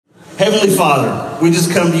Heavenly Father, we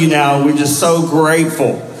just come to you now. We're just so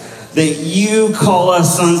grateful that you call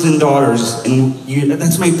us sons and daughters, and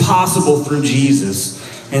that's made possible through Jesus.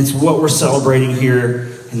 And it's what we're celebrating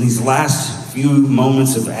here in these last few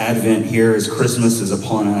moments of Advent here as Christmas is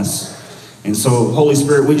upon us. And so, Holy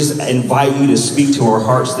Spirit, we just invite you to speak to our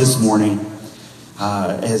hearts this morning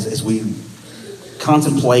as we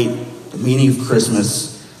contemplate the meaning of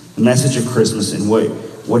Christmas, the message of Christmas, and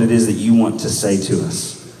what it is that you want to say to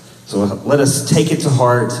us. So let us take it to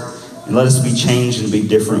heart and let us be changed and be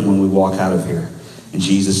different when we walk out of here. In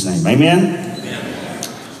Jesus' name, amen? Amen.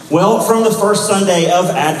 Well, from the first Sunday of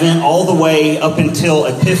Advent all the way up until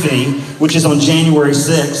Epiphany, which is on January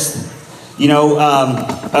 6th,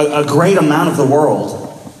 a great amount of the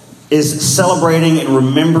world is celebrating and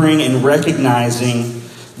remembering and recognizing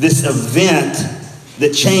this event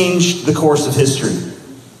that changed the course of history.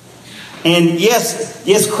 And yes,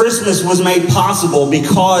 Christmas was made possible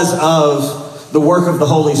because of the work of the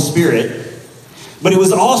Holy Spirit, but it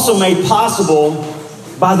was also made possible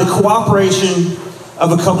by the cooperation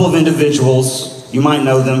of a couple of individuals. You might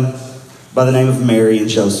know them by the name of Mary and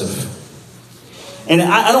Joseph. And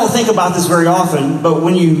I don't think about this very often, but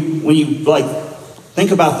when you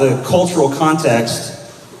think about the cultural context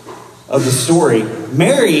of the story,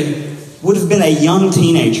 Mary would have been a young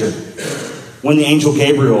teenager when the angel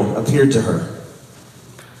Gabriel appeared to her.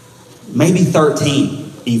 Maybe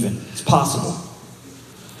 13 even. It's possible.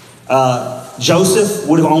 Joseph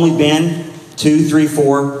would have only been 2, 3,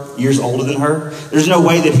 4 years older than her. There's no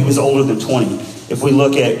way that he was older than 20. If we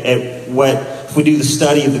look if we do the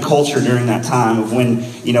study of the culture during that time of when,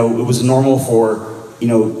 it was normal for,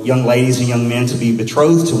 young ladies and young men to be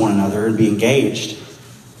betrothed to one another and be engaged.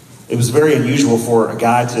 It was very unusual for a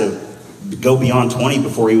guy to go beyond 20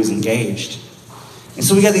 before he was engaged. And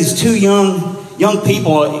so we got these two young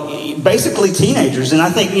people, basically teenagers. And I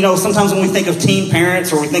think, sometimes when we think of teen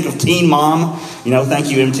parents or we think of teen mom, thank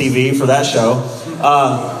you MTV for that show,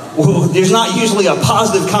 there's not usually a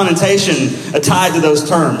positive connotation tied to those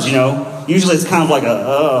terms, Usually it's kind of like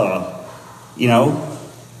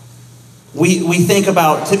we think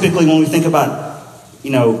about, typically when we think about,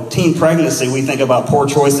 teen pregnancy, we think about poor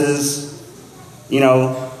choices,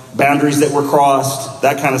 boundaries that were crossed,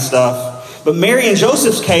 that kind of stuff. But Mary and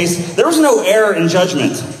Joseph's case, there was no error in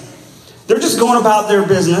judgment. They're just going about their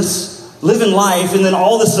business, living life, and then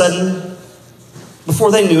all of a sudden, before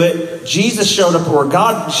they knew it, Jesus showed up, or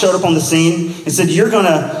God showed up on the scene and said, you're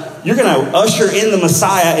gonna usher in the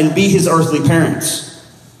Messiah and be his earthly parents.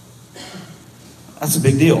 That's a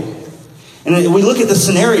big deal. And we look at the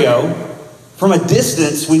scenario from a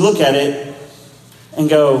distance, we look at it and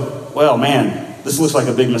go, well, man, this looks like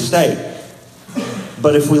a big mistake.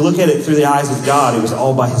 But if we look at it through the eyes of God, it was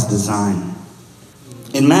all by his design.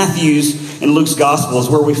 In Matthew's and Luke's Gospels,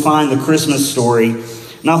 where we find the Christmas story,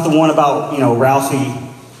 not the one about, Ralphie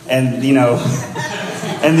and,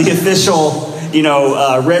 and the official,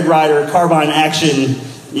 Red Ryder carbine action,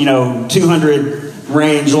 200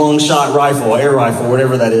 range long shot rifle, air rifle,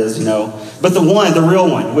 whatever that is, But the real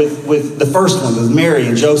one, with the first one, with Mary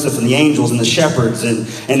and Joseph and the angels and the shepherds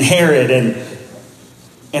and Herod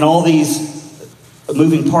and all these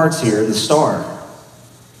moving parts here, the star.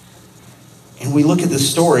 And we look at this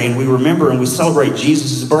story and we remember and we celebrate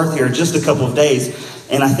Jesus' birth here in just a couple of days.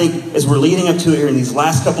 And I think as we're leading up to it here in these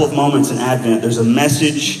last couple of moments in Advent, there's a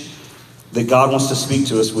message that God wants to speak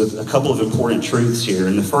to us with a couple of important truths here.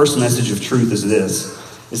 And the first message of truth is this,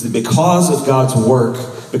 is that because of God's work,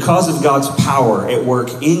 because of God's power at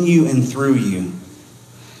work in you and through you,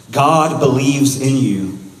 God believes in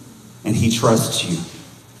you and he trusts you.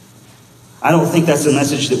 I don't think that's a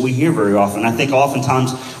message that we hear very often. I think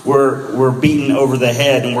oftentimes we're beaten over the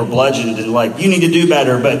head and we're bludgeoned and like, you need to do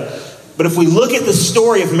better. But if we look at the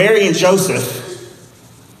story of Mary and Joseph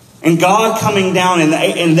and God coming down and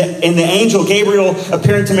the angel Gabriel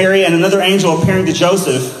appearing to Mary and another angel appearing to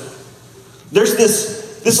Joseph, there's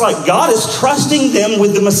this like God is trusting them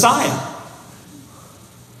with the Messiah.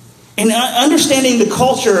 And understanding the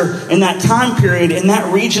culture in that time period, in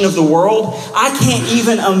that region of the world, I can't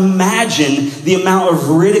even imagine the amount of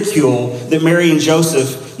ridicule that Mary and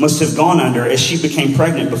Joseph must have gone under as she became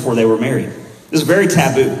pregnant before they were married. It was very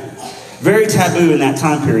taboo. Very taboo in that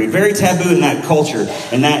time period. Very taboo in that culture,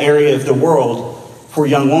 in that area of the world, for a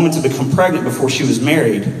young woman to become pregnant before she was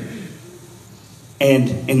married. And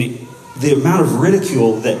the amount of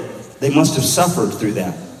ridicule that they must have suffered through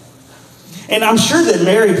that. And I'm sure that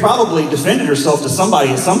Mary probably defended herself to somebody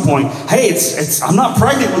at some point. Hey, I'm not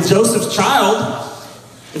pregnant with Joseph's child.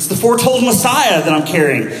 It's the foretold Messiah that I'm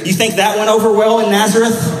carrying. You think that went over well in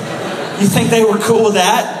Nazareth? You think they were cool with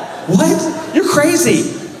that? What? You're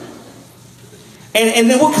crazy. And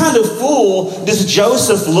then what kind of fool does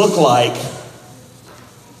Joseph look like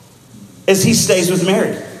as he stays with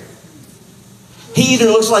Mary? He either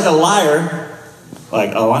looks like a liar,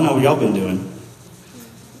 like, oh, I know what y'all been doing.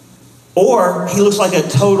 Or he looks like a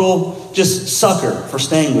total just sucker for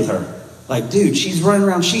staying with her. Like, dude, she's running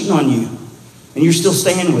around cheating on you, and you're still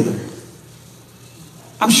staying with her.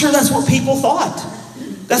 I'm sure that's what people thought.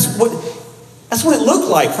 That's what it looked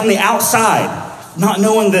like from the outside, not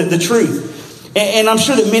knowing the truth. And I'm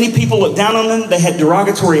sure that many people looked down on them. They had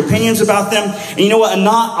derogatory opinions about them. And you know what?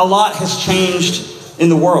 Not a lot has changed in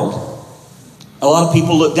the world. A lot of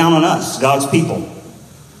people look down on us, God's people.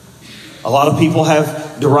 A lot of people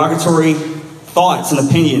have derogatory thoughts and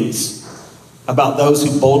opinions about those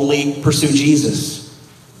who boldly pursue Jesus.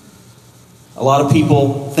 A lot of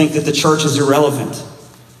people think that the church is irrelevant.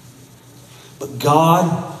 But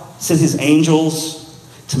God sent his angels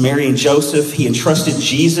to Mary and Joseph. He entrusted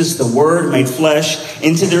Jesus, the Word made flesh,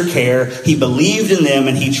 into their care. He believed in them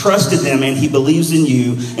and he trusted them, and he believes in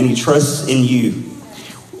you and he trusts in you.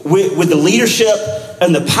 With the leadership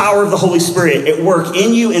and the power of the Holy Spirit at work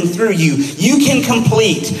in you and through you, you can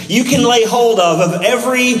complete, you can lay hold of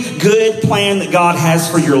every good plan that God has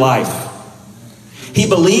for your life. He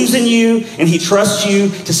believes in you and he trusts you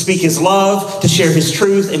to speak his love, to share his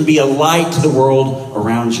truth, and be a light to the world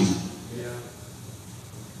around you.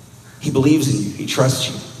 He believes in you. He trusts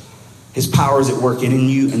you. His power is at work in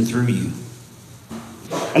you and through you.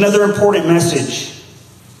 Another important message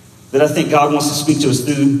that I think God wants to speak to us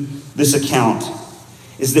through this account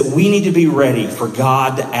is that we need to be ready for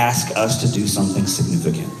God to ask us to do something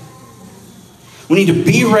significant. We need to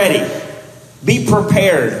be ready, be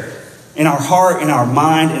prepared in our heart, in our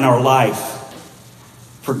mind, in our life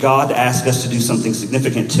for God to ask us to do something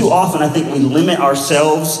significant. Too often, I think we limit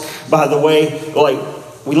ourselves by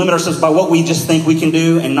we limit ourselves by what we just think we can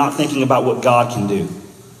do and not thinking about what God can do.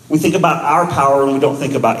 We think about our power and we don't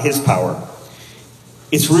think about his power.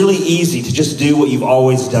 It's really easy to just do what you've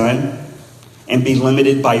always done and be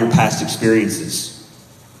limited by your past experiences.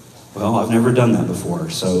 Well, I've never done that before,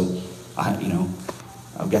 so I've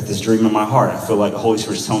got this dream in my heart. I feel like the Holy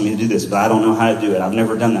Spirit's telling me to do this, but I don't know how to do it. I've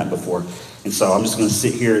never done that before. And so I'm just going to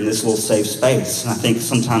sit here in this little safe space. And I think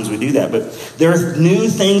sometimes we do that. But there are new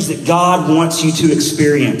things that God wants you to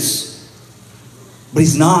experience. But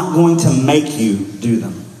he's not going to make you do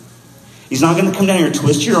them. He's not going to come down here and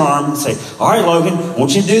twist your arm and say, all right, Logan, I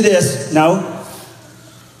want you to do this. No.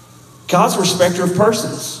 God's a respecter of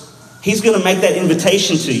persons. He's going to make that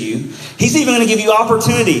invitation to you. He's even going to give you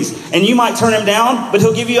opportunities. And you might turn him down, but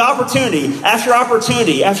he'll give you opportunity after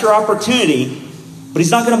opportunity after opportunity. But he's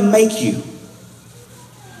not going to make you.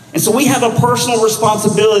 And so we have a personal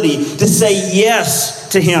responsibility to say yes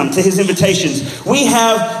to him, to his invitations. We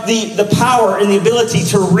have the power and the ability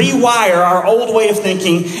to rewire our old way of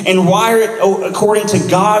thinking and wire it according to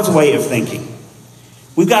God's way of thinking.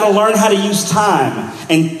 We've got to learn how to use time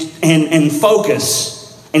and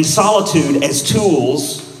focus and solitude as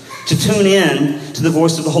tools to tune in to the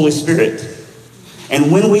voice of the Holy Spirit.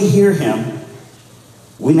 And when we hear him,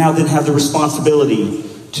 we now then have the responsibility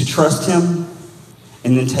to trust him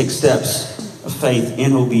and then take steps of faith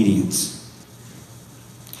in obedience.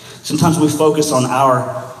 Sometimes we focus on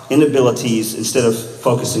our inabilities instead of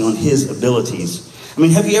focusing on his abilities. I mean,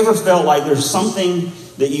 have you ever felt like there's something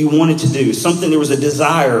that you wanted to do, there was a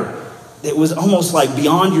desire that was almost like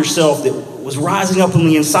beyond yourself that was rising up on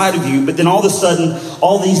the inside of you, but then all of a sudden,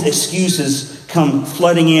 all these excuses come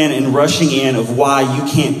flooding in and rushing in of why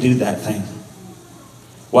you can't do that thing.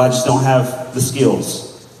 Well, I just don't have the skills.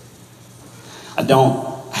 I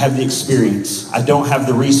don't have the experience. I don't have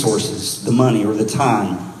the resources, the money or the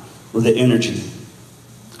time or the energy.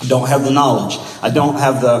 I don't have the knowledge. I don't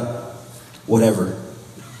have the whatever.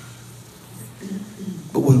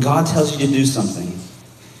 But when God tells you to do something,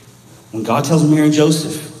 when God tells Mary and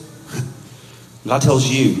Joseph, God tells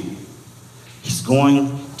you, he's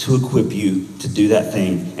going to equip you to do that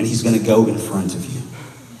thing, and he's going to go in front of you.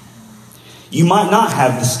 You might not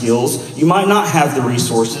have the skills. You might not have the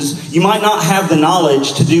resources. You might not have the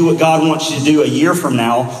knowledge to do what God wants you to do a year from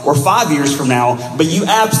now or 5 years from now, but you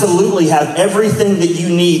absolutely have everything that you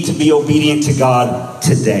need to be obedient to God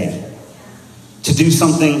today. To do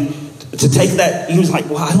something, to take that. He was like,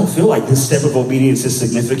 well, I don't feel like this step of obedience is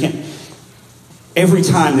significant. Every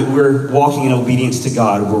time that we're walking in obedience to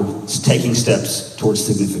God, we're taking steps towards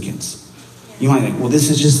significance. You might think, well, this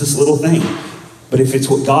is just this little thing. But if it's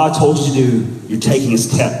what God told you to do, you're taking a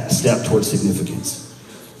step towards significance.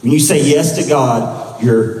 When you say yes to God,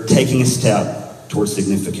 you're taking a step towards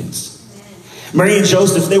significance. Mary and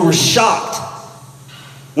Joseph, they were shocked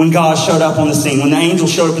when God showed up on the scene, when the angel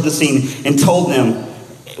showed up at the scene and told them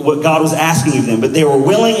what God was asking of them. But they were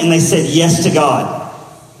willing and they said yes to God.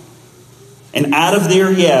 And out of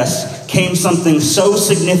their yes came something so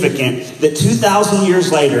significant that 2,000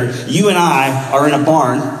 years later, you and I are in a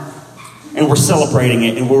barn and we're celebrating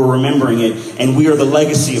it and we're remembering it. And we are the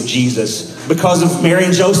legacy of Jesus because of Mary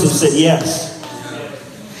and Joseph said yes.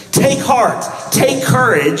 Take heart, take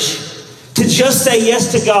courage to just say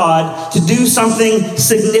yes to God, to do something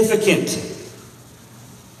significant.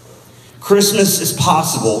 Christmas is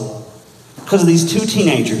possible because of these two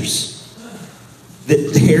teenagers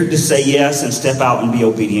that dared to say yes and step out and be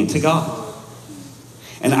obedient to God.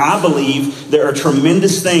 And I believe there are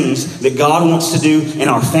tremendous things that God wants to do in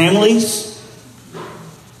our families,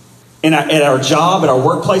 at our job, at our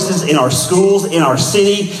workplaces, in our schools, in our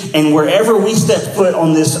city, and wherever we step foot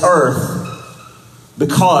on this earth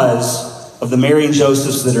because of the Mary and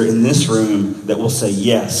Josephs that are in this room that will say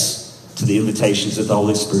yes to the invitations that the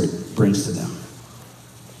Holy Spirit brings to them.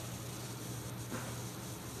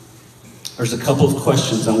 There's a couple of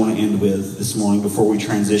questions I want to end with this morning before we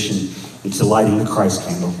transition into lighting the Christ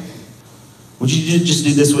candle. Would you just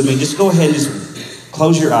do this with me? Just go ahead and just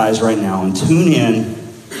close your eyes right now and tune in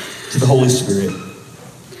to the Holy Spirit.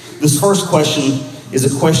 This first question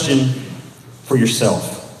is a question for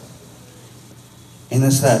yourself. And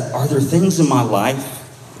it's that, are there things in my life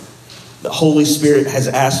the Holy Spirit has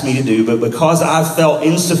asked me to do, but because I felt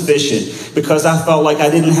insufficient, because I felt like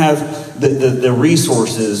I didn't have the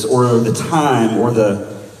resources or the time or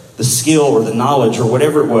the skill or the knowledge or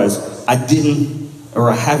whatever it was, I didn't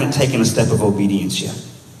or I haven't taken a step of obedience yet?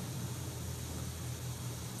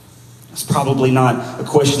 It's probably not a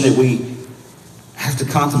question that we have to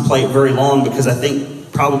contemplate very long because I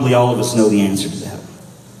think probably all of us know the answer to that.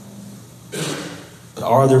 But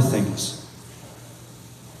are there things?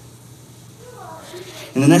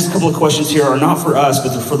 And the next couple of questions here are not for us, but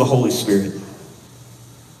they're for the Holy Spirit.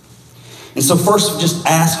 And so first, just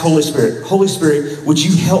ask Holy Spirit, would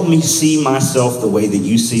you help me see myself the way that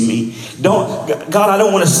you see me? God, I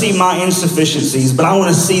don't want to see my insufficiencies, but I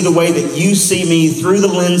want to see the way that you see me through the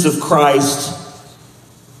lens of Christ.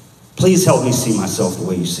 Please help me see myself the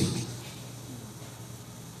way you see me.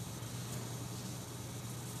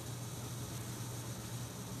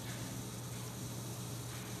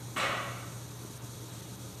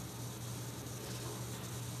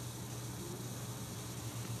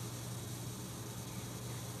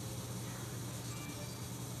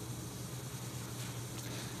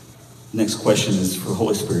 Next question is for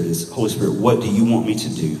Holy Spirit Holy Spirit, what do you want me to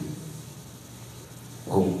do?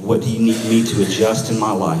 Or what do you need me to adjust in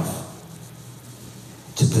my life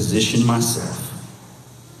to position myself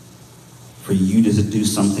for you to do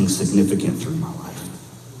something significant through my life?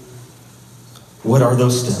 What are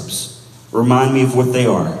those steps? Remind me of what they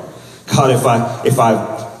are. God, if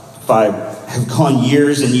I have gone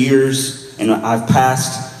years and years and I've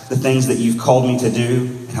passed the things that you've called me to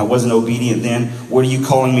do, and I wasn't obedient then, what are you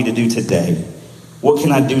calling me to do today? What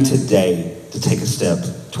can I do today to take a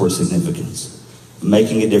step towards significance,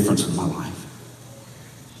 making a difference in my life?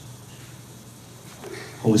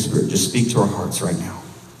 Holy Spirit, just speak to our hearts right now.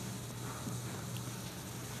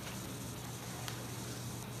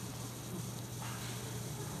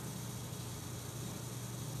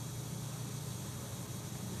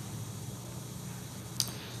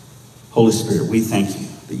 Holy Spirit, we thank you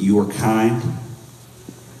that you are kind.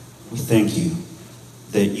 We thank you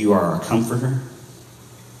that you are our comforter.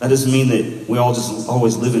 That doesn't mean that we all just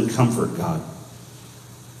always live in comfort, God.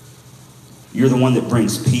 You're the one that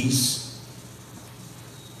brings peace.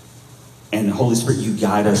 And Holy Spirit, you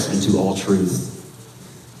guide us into all truth.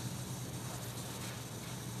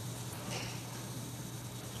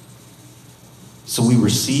 So we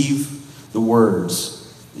receive the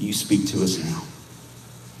words that you speak to us now.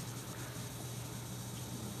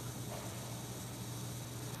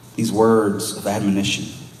 These words of admonition,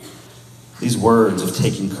 these words of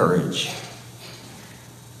taking courage,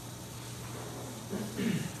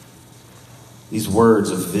 these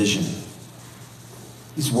words of vision,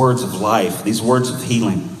 these words of life, these words of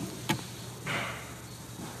healing.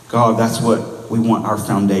 God, that's what we want our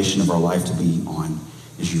foundation of our life to be on,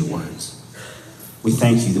 is your words. We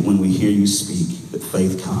thank you that when we hear you speak, that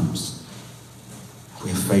faith comes.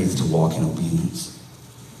 We have faith to walk in obedience,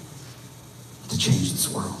 to change this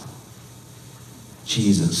world.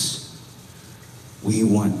 Jesus, we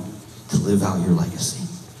want to live out your legacy.